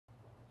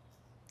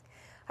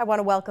I want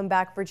to welcome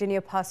back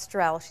Virginia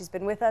Postrel. She's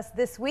been with us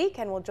this week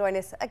and will join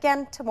us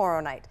again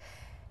tomorrow night.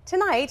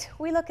 Tonight,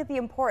 we look at the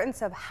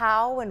importance of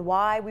how and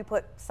why we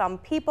put some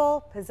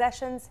people,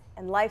 possessions,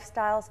 and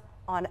lifestyles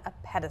on a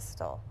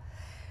pedestal.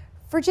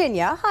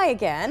 Virginia, hi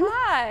again.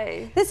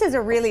 Hi. This is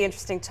a really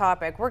interesting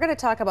topic. We're going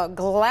to talk about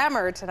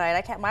glamour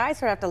tonight. My eyes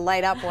sort of have to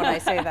light up when I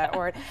say that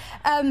word.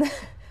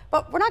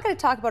 But we're not going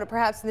to talk about it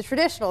perhaps in the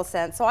traditional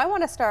sense. So I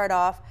want to start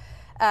off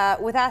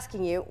with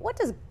asking you, what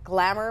does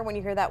glamour, when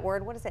you hear that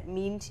word, what does it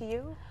mean to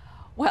you?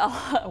 Well,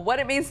 what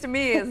it means to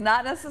me is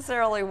not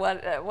necessarily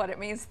what it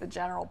means to the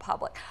general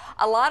public.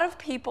 A lot of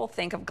people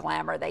think of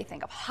glamour, they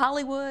think of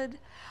Hollywood,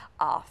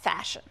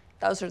 fashion.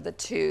 Those are the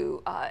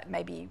two,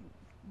 maybe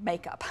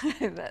makeup,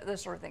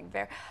 this sort of thing.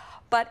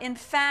 But in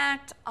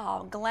fact,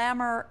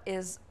 glamour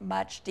is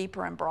much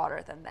deeper and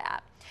broader than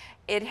that.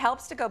 It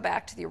helps to go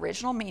back to the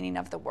original meaning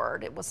of the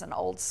word. It was an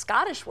old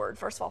Scottish word.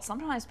 First of all,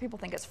 sometimes people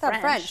think it's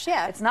French. French,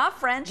 yeah. It's not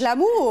French.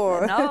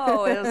 Glamour.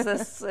 No, it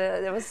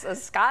was a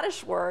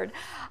Scottish word,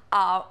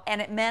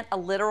 and it meant a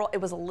literal.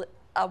 It was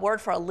a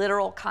word for a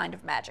literal kind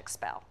of magic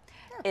spell.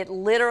 Yeah. It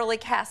literally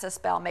cast a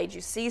spell, made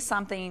you see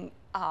something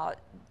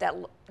that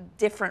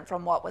different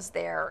from what was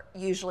there.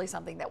 Usually,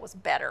 something that was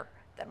better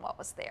than what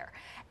was there.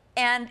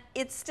 And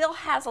it still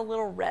has a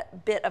little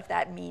bit of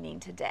that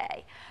meaning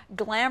today.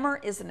 Glamour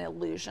is an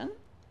illusion.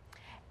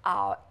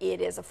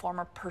 It is a form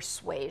of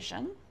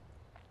persuasion,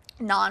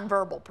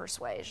 nonverbal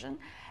persuasion.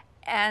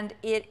 And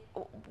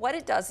what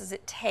it does is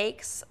it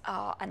takes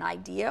an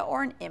idea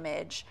or an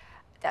image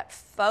that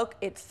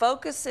it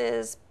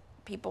focuses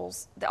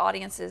the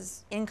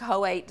audience's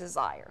inchoate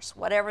desires,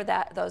 whatever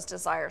those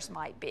desires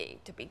might be,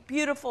 to be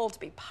beautiful, to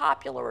be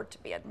popular, to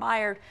be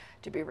admired,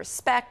 to be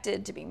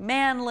respected, to be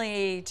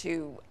manly,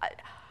 to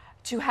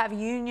have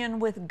union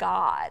with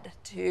God,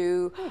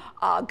 to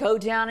go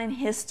down in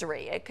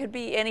history. It could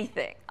be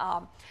anything.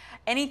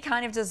 Any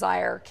kind of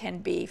desire can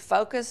be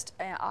focused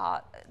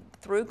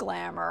through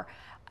glamour.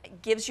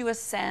 It gives you a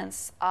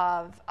sense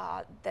of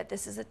that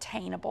this is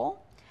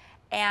attainable.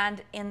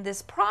 And in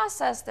this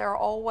process, there are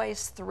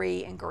always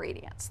three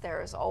ingredients.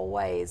 There is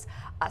always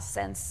a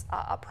sense,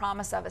 a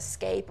promise of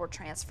escape or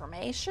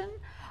transformation.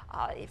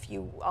 If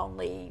you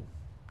only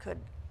could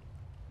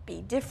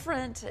be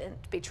different and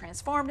be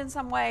transformed in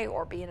some way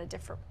or be in a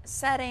different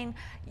setting,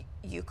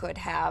 you could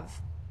have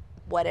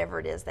whatever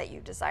it is that you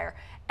desire.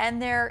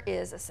 And there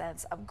is a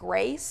sense of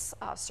grace.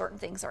 Certain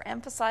things are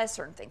emphasized,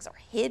 certain things are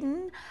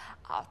hidden.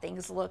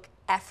 Things look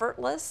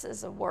effortless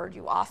is a word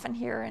you often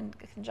hear in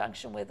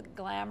conjunction with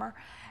glamour.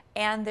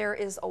 And there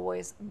is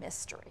always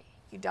mystery.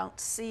 You don't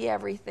see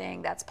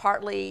everything. That's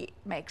partly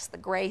makes the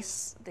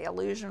grace, the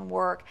illusion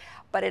work,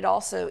 but it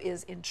also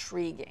is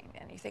intriguing.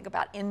 And you think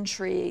about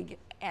intrigue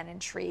and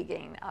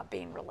intriguing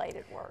being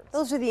related words.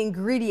 Those are the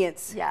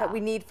ingredients that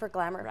we need for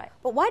glamour. Right.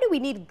 But why do we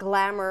need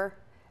glamour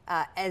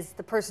as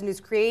the person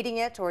who's creating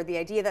it or the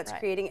idea that's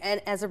creating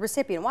and as a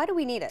recipient? Why do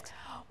we need it?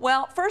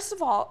 Well, first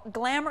of all,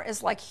 glamour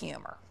is like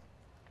humor.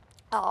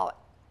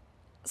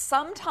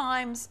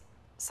 Sometimes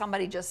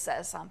somebody just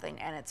says something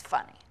and it's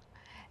funny.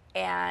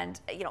 And,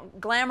 you know,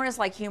 glamour is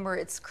like humor.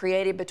 It's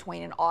created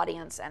between an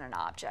audience and an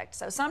object.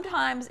 So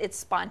sometimes it's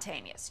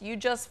spontaneous. You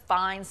just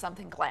find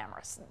something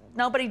glamorous.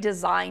 Nobody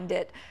designed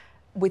it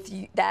with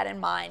that in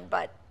mind,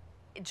 but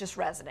it just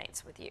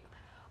resonates with you.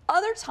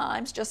 Other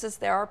times, just as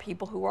there are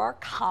people who are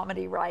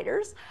comedy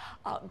writers,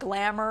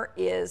 glamour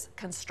is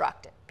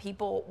constructed.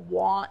 People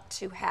want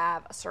to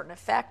have a certain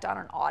effect on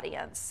an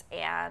audience,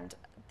 and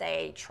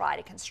they try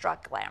to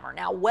construct glamour.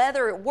 Now,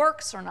 whether it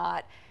works or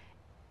not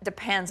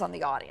depends on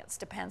the audience,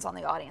 depends on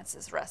the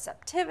audience's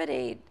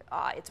receptivity,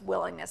 its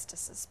willingness to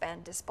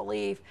suspend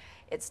disbelief,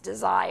 its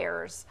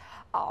desires,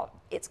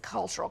 its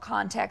cultural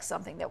context.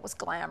 Something that was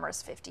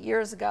glamorous 50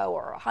 years ago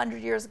or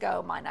 100 years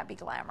ago might not be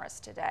glamorous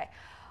today.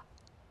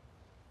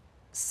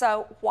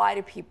 So why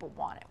do people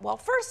want it? Well,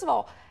 first of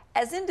all,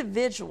 as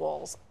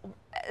individuals,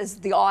 as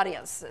the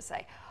audience, let's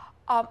say,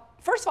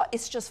 first of all,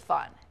 it's just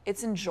fun.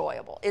 It's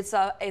enjoyable. It's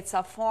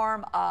a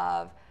form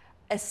of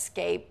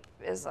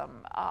escapism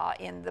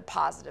in the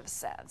positive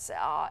sense.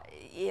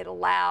 It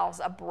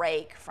allows a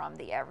break from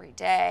the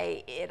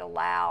everyday. It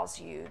allows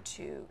you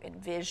to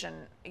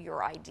envision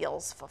your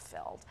ideals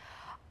fulfilled.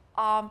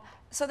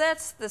 So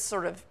that's the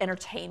sort of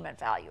entertainment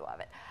value of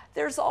it.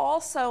 There's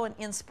also an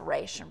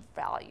inspiration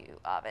value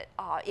of it.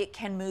 It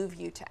can move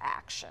you to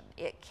action.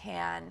 It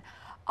can,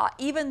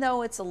 even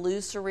though it's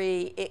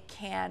illusory, it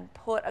can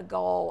put a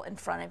goal in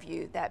front of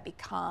you that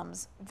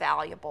becomes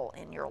valuable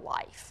in your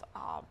life,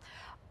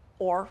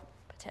 or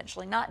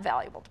potentially not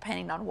valuable,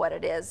 depending on what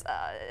it is.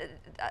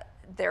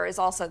 There is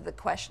also the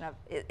question of,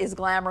 is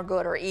glamour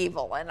good or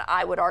evil? And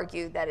I would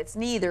argue that it's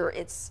neither.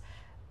 It's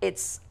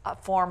a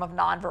form of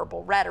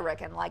nonverbal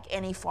rhetoric, and like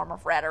any form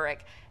of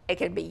rhetoric, it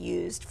can be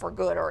used for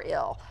good or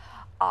ill,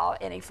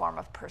 any form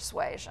of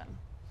persuasion.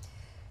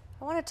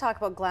 I want to talk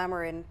about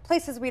glamour in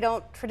places we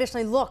don't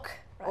traditionally look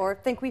or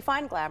think we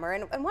find glamour.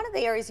 And one of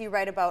the areas you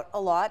write about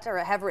a lot, or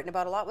have written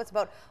about a lot, was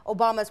about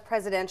Obama's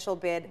presidential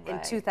bid in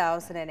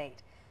 2008.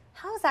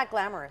 How is that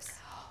glamorous?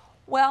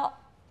 Well,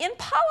 In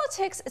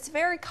politics, it's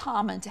very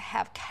common to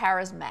have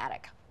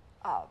charismatic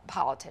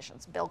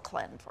politicians. Bill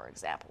Clinton, for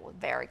example, was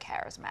very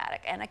charismatic.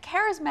 And a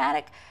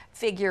charismatic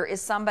figure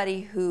is somebody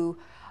who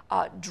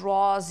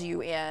draws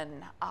you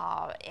in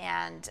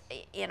and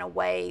in a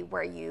way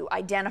where you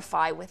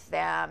identify with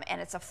them,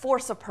 and it's a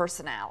force of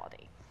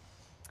personality.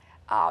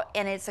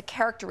 And it's a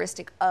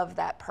characteristic of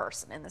that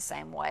person in the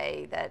same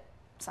way that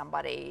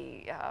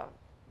somebody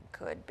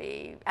could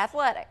be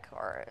athletic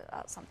or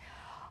something.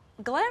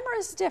 Glamour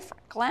is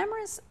different. Glamour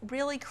is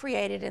really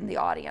created in the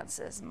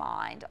audience's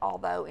mind,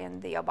 although in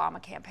the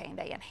Obama campaign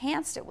they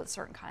enhanced it with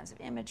certain kinds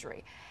of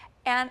imagery.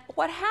 And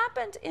what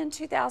happened in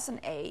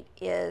 2008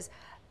 is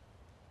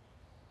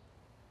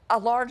a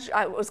large,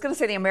 I was going to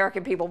say the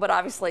American people, but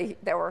obviously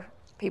there were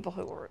people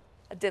who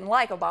didn't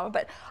like Obama,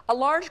 but a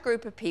large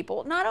group of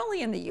people, not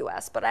only in the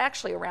US, but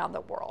actually around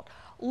the world,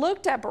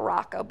 looked at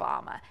Barack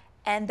Obama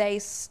and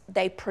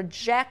they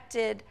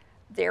projected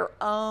their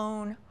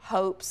own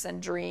hopes and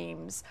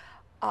dreams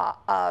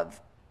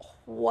of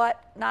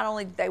what not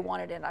only they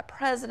wanted in a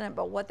president,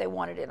 but what they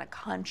wanted in a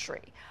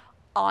country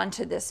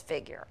onto this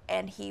figure.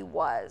 And he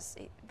was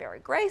very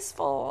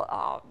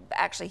graceful.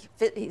 Actually,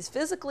 he's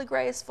physically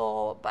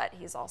graceful, but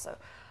he's also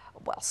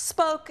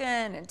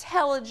well-spoken,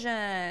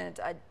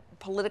 intelligent,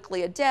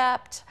 politically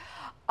adept.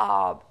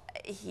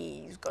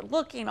 He's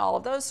good-looking, all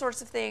of those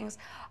sorts of things.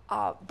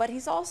 But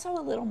he's also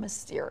a little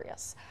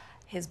mysterious.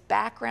 His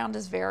background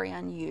is very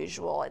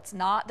unusual. It's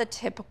not the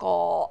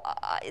typical,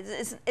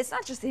 it's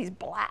not just that he's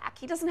black.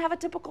 He doesn't have a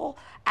typical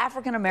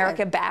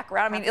African-American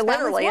background. I mean,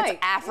 literally, it's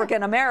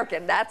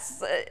African-American.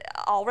 That's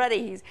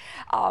already,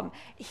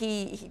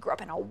 he grew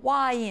up in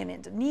Hawaii and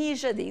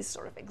Indonesia, these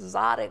sort of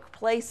exotic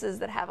places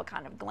that have a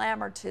kind of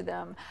glamour to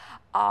them.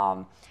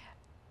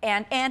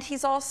 And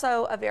he's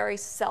also a very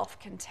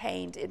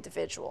self-contained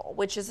individual,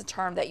 which is a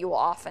term that you will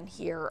often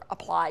hear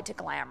applied to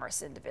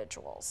glamorous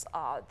individuals,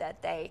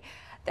 that they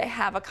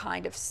have a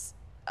kind of,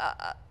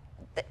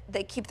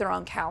 they keep their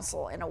own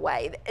counsel in a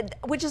way,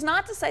 which is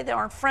not to say they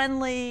aren't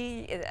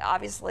friendly.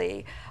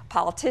 Obviously, a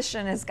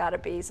politician has got to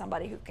be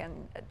somebody who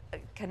can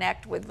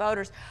connect with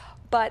voters,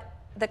 but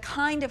the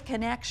kind of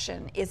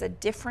connection is a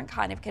different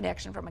kind of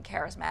connection from a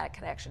charismatic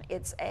connection.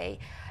 It's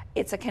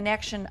a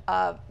connection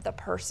of the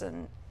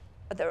person,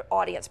 the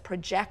audience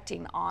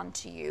projecting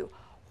onto you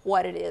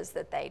what it is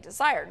that they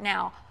desire.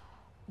 Now,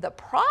 the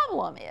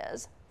problem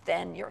is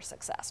then you're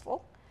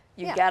successful.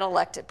 You get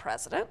elected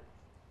president,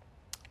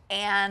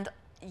 and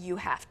you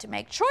have to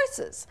make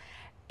choices.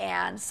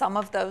 And some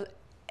of those,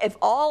 if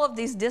all of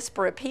these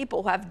disparate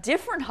people who have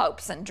different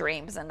hopes and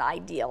dreams and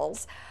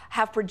ideals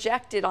have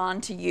projected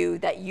onto you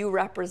that you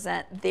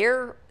represent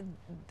their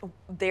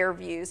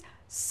views,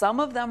 some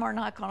of them are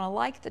not going to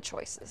like the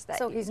choices that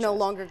you choose. So he's no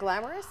longer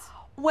glamorous?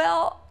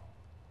 Well,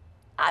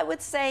 I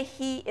would say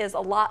he is a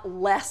lot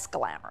less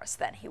glamorous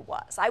than he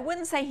was. I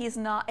wouldn't say he's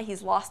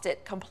lost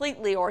it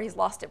completely or he's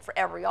lost it for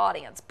every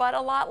audience, but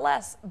a lot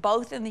less,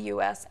 both in the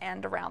US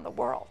and around the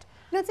world.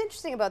 You know, what's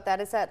interesting about that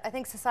is that I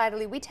think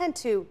societally we tend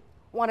to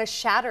want to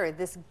shatter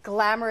this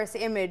glamorous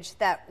image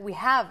that we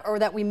have or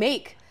that we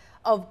make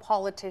of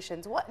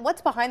politicians.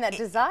 What's behind that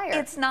desire?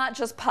 It's not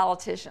just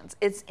politicians,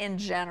 it's in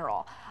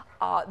general.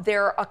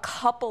 There are a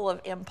couple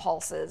of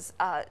impulses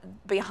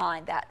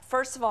behind that.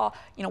 First of all,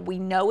 you know, we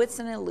know it's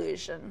an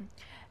illusion,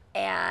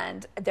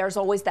 and there's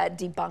always that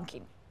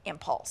debunking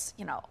impulse.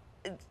 You know,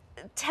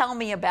 tell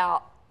me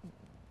about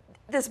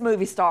this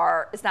movie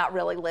star is not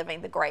really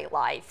living the great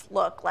life.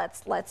 Look,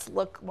 let's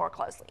look more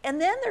closely.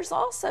 And then there's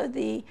also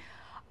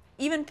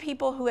even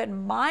people who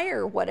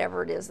admire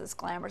whatever it is that's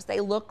glamorous,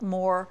 they look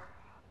more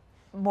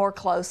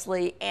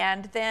closely,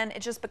 and then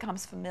it just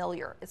becomes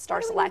familiar. It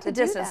starts to lack the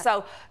distance.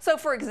 So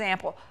for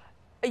example,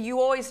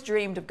 you always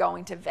dreamed of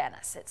going to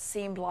Venice. It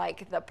seemed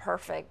like the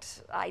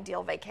perfect,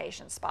 ideal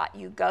vacation spot.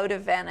 You go to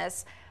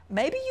Venice,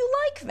 maybe you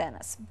like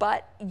Venice,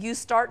 but you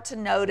start to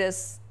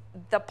notice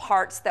the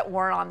parts that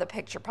weren't on the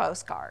picture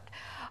postcard.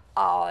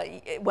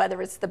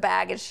 Whether it's the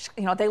baggage,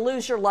 you know, they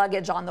lose your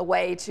luggage on the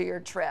way to your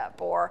trip,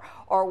 or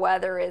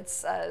whether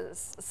it's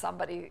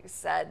somebody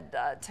said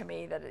to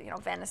me that, you know,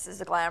 Venice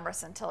is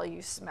glamorous until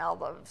you smell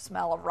the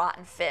smell of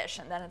rotten fish,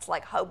 and then it's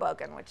like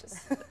Hoboken, which is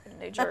in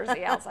New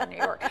Jersey, outside New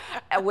York,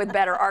 with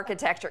better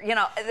architecture. You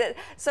know,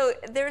 so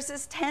there's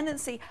this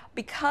tendency,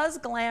 because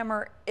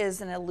glamour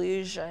is an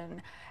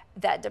illusion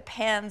that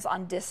depends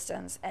on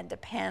distance and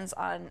depends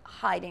on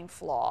hiding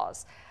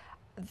flaws.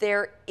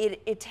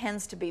 It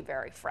tends to be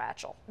very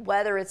fragile,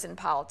 whether it's in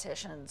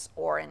politicians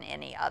or in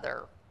any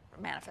other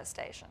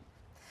manifestation.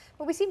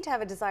 But we seem to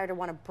have a desire to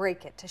want to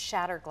break it, to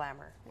shatter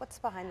glamour. What's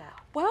behind that?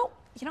 Well,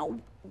 you know,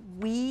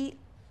 we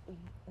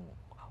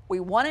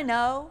want to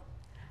know.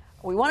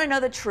 We want to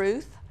know the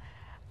truth.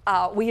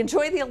 We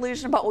enjoy the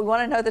illusion, but we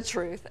want to know the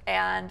truth.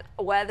 And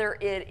whether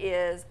it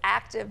is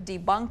active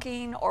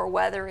debunking or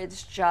whether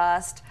it's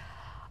just,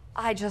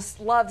 I just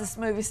love this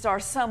movie star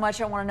so much,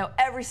 I want to know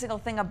every single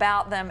thing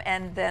about them,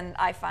 and then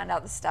I find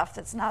out the stuff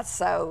that's not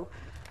so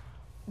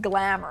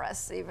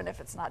glamorous, even if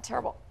it's not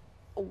terrible.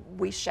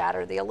 We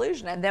shatter the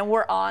illusion, and then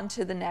we're on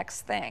to the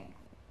next thing,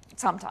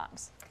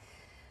 sometimes.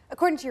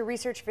 According to your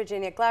research,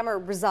 Virginia, glamour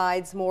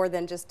resides more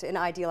than just in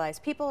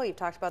idealized people. You've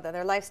talked about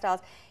their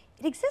lifestyles.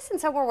 It exists in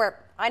somewhere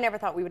where I never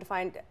thought we would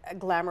find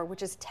glamour,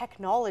 which is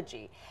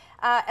technology.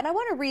 And I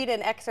want to read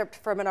an excerpt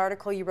from an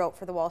article you wrote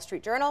for the Wall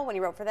Street Journal when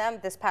you wrote for them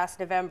this past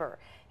November.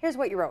 Here's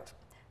what you wrote.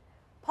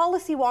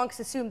 Policy wonks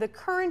assume the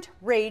current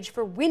rage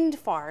for wind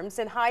farms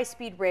and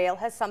high-speed rail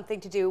has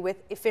something to do with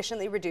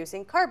efficiently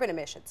reducing carbon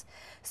emissions.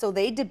 So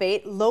they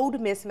debate load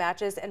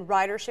mismatches and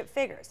ridership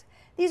figures.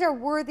 These are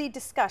worthy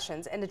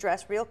discussions and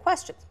address real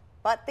questions,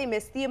 but they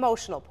miss the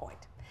emotional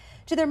point.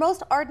 To their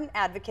most ardent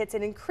advocates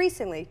and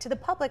increasingly to the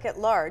public at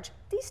large,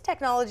 these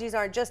technologies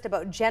aren't just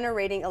about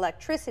generating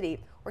electricity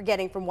or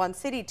getting from one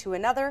city to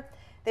another.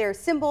 They are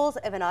symbols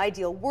of an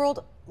ideal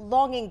world,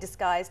 longing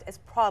disguised as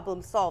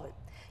problem solving.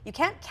 You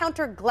can't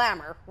counter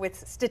glamour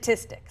with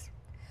statistics.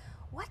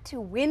 What do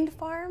wind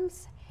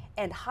farms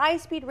and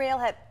high-speed rail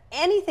have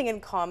anything in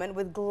common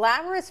with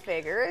glamorous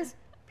figures,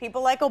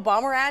 people like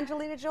Obama or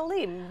Angelina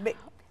Jolie?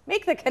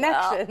 Make the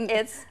connection.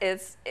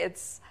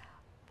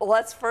 Well,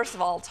 let's first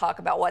of all talk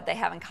about what they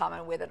have in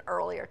common with an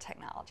earlier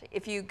technology.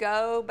 If you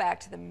go back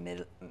to the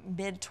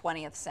mid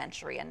 20th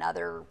century,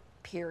 another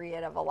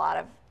period of a lot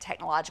of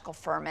technological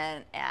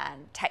ferment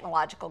and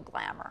technological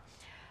glamour,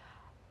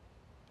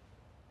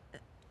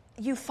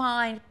 you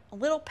find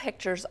little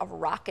pictures of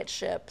rocket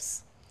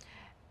ships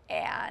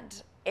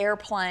and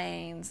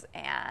airplanes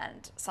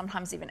and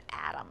sometimes even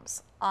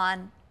atoms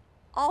on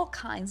all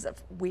kinds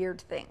of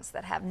weird things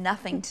that have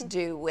nothing to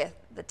do with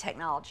the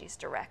technologies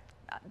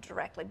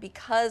directly,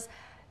 because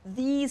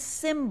these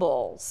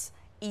symbols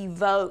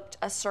evoked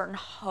a certain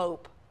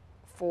hope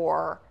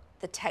for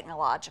the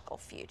technological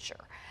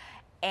future.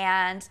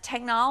 And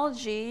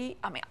technology,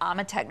 I mean, I'm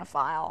a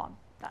technophile,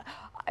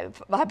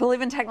 I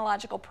believe in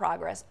technological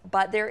progress,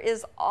 but there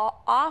is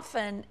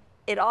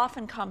it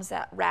often comes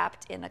out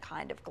wrapped in a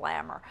kind of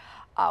glamour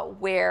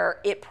where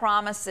it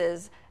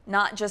promises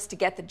not just to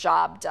get the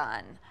job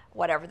done,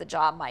 whatever the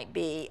job might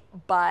be,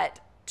 but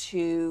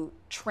to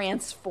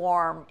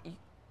transform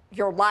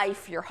your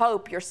life, your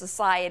hope, your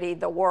society,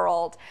 the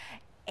world.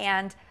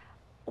 And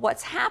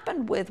what's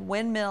happened with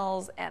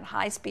windmills and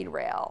high-speed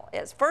rail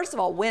is, first of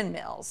all,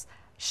 windmills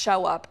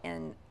show up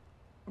in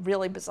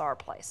really bizarre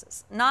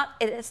places.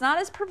 It's not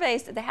as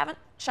pervasive. They haven't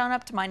shown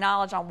up, to my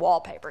knowledge, on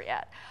wallpaper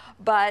yet.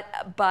 But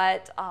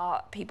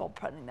people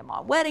putting them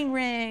on wedding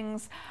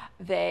rings.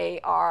 They're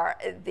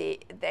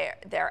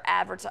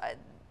advertising,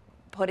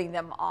 putting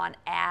them on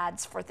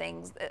ads for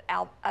things.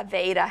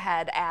 Aveda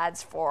had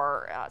ads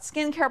for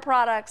skincare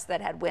products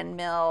that had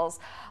windmills.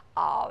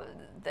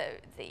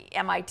 The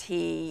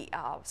MIT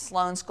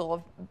Sloan School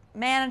of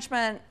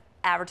Management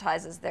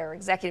advertises their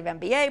executive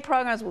MBA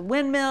programs with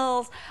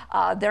windmills.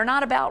 They're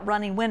not about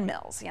running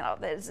windmills, you know,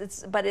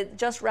 but it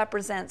just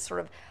represents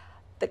sort of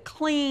the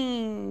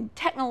clean,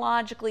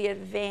 technologically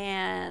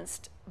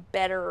advanced,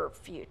 better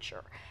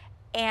future.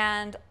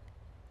 And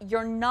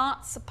you're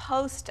not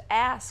supposed to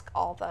ask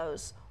all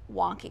those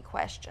wonky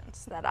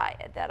questions that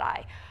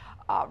I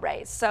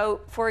raised.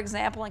 So, for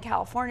example, in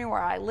California,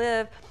 where I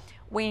live,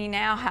 we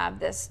now have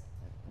this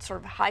sort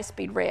of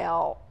high-speed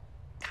rail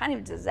kind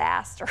of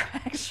disaster,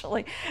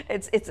 actually.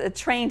 It's a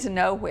train to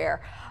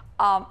nowhere.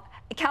 In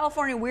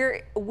California,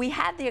 we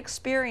had the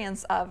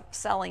experience of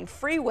selling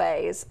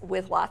freeways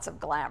with lots of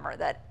glamour,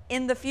 that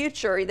in the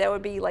future there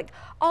would be like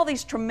all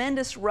these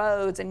tremendous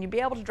roads and you'd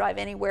be able to drive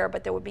anywhere,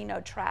 but there would be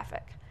no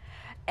traffic.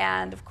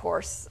 And of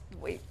course,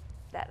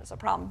 that is a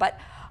problem. But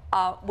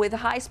with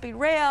high-speed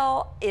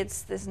rail,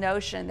 it's this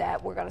notion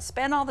that we're going to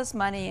spend all this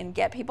money and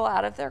get people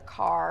out of their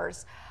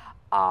cars,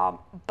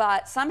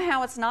 but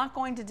somehow it's not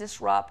going to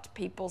disrupt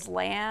people's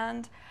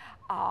land,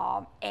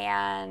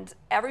 and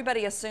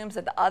everybody assumes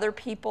that the other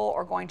people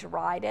are going to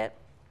ride it.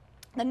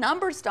 The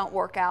numbers don't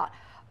work out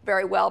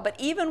very well, but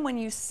even when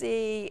you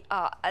see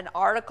an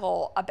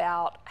article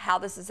about how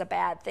this is a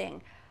bad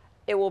thing,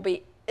 it will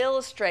be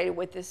illustrated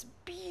with this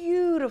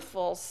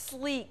beautiful,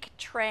 sleek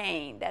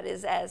train that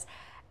is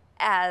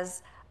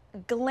as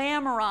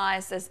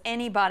glamorized as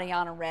anybody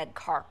on a red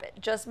carpet,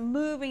 just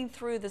moving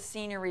through the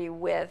scenery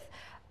with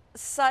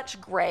such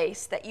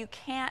grace that you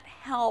can't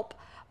help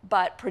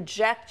but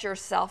project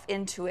yourself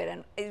into it,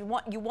 and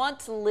you want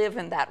to live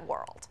in that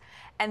world.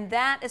 And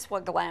that is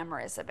what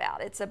glamour is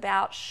about. It's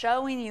about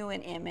showing you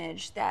an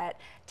image that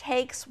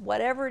takes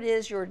whatever it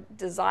is you're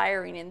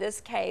desiring. In this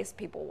case,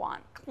 people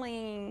want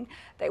clean,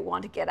 they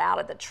want to get out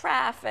of the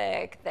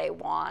traffic, they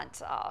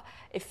want to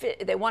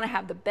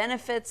have the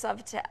benefits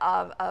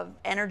of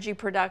energy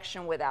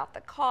production without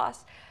the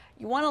cost.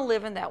 You want to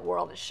live in that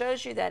world. It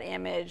shows you that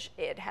image,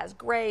 it has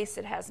grace,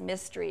 it has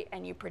mystery,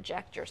 and you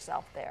project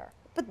yourself there.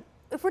 But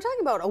if we're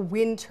talking about a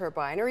wind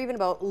turbine or even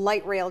about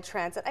light rail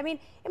transit, I mean,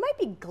 it might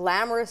be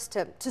glamorous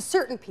to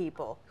certain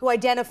people who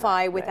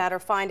identify with that or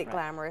find it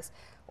glamorous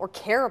or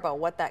care about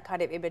what that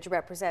kind of image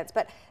represents.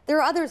 But there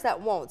are others that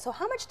won't. So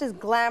how much does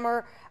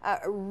glamour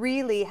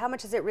how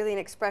much is it really an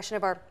expression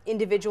of our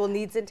individual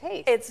needs and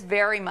tastes? It's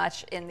very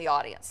much in the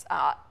audience.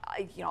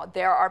 You know,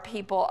 there are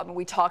people, I mean,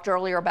 we talked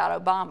earlier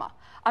about Obama.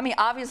 I mean,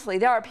 obviously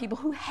there are people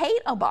who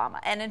hate Obama.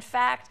 And in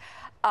fact,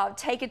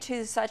 take it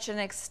to such an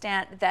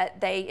extent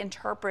that they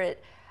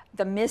interpret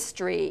the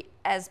mystery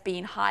as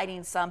being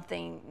hiding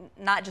something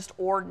not just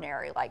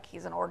ordinary, like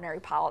he's an ordinary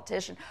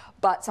politician,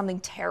 but something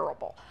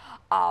terrible.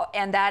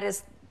 And that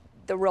is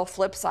the real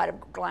flip side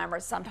of glamour.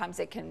 Sometimes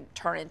it can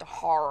turn into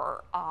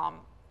horror.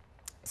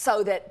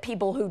 So that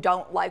people who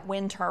don't like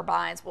wind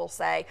turbines will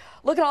say,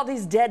 look at all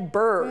these dead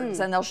birds,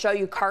 and they'll show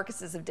you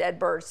carcasses of dead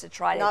birds to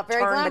try to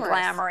turn the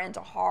glamour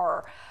into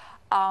horror.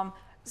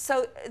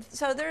 So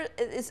there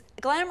is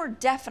glamour,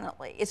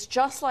 definitely. It's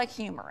just like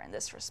humor in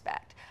this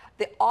respect.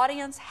 The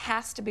audience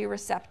has to be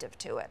receptive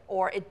to it,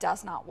 or it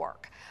does not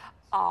work.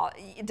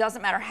 It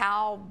doesn't matter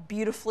how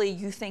beautifully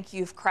you think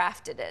you've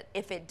crafted it.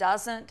 If it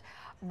doesn't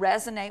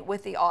resonate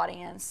with the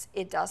audience,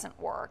 it doesn't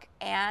work.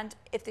 And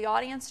if the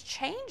audience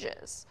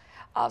changes,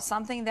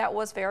 something that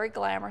was very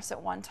glamorous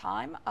at one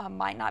time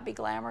might not be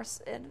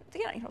glamorous.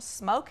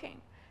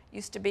 Smoking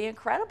used to be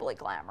incredibly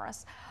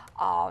glamorous.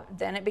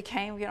 Then it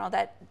became,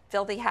 that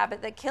filthy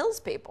habit that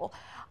kills people.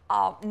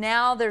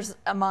 Now there's,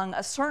 among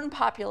a certain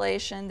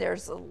population,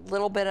 there's a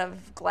little bit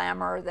of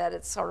glamour that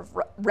it's sort of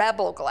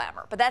rebel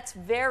glamour, but that's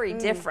very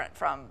different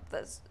from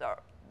the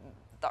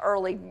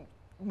early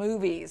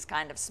movies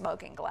kind of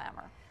smoking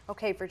glamour.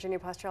 Okay, Virginia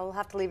Postrel, we'll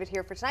have to leave it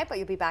here for tonight, but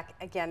you'll be back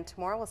again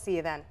tomorrow. We'll see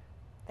you then.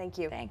 Thank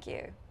you. Thank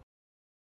you.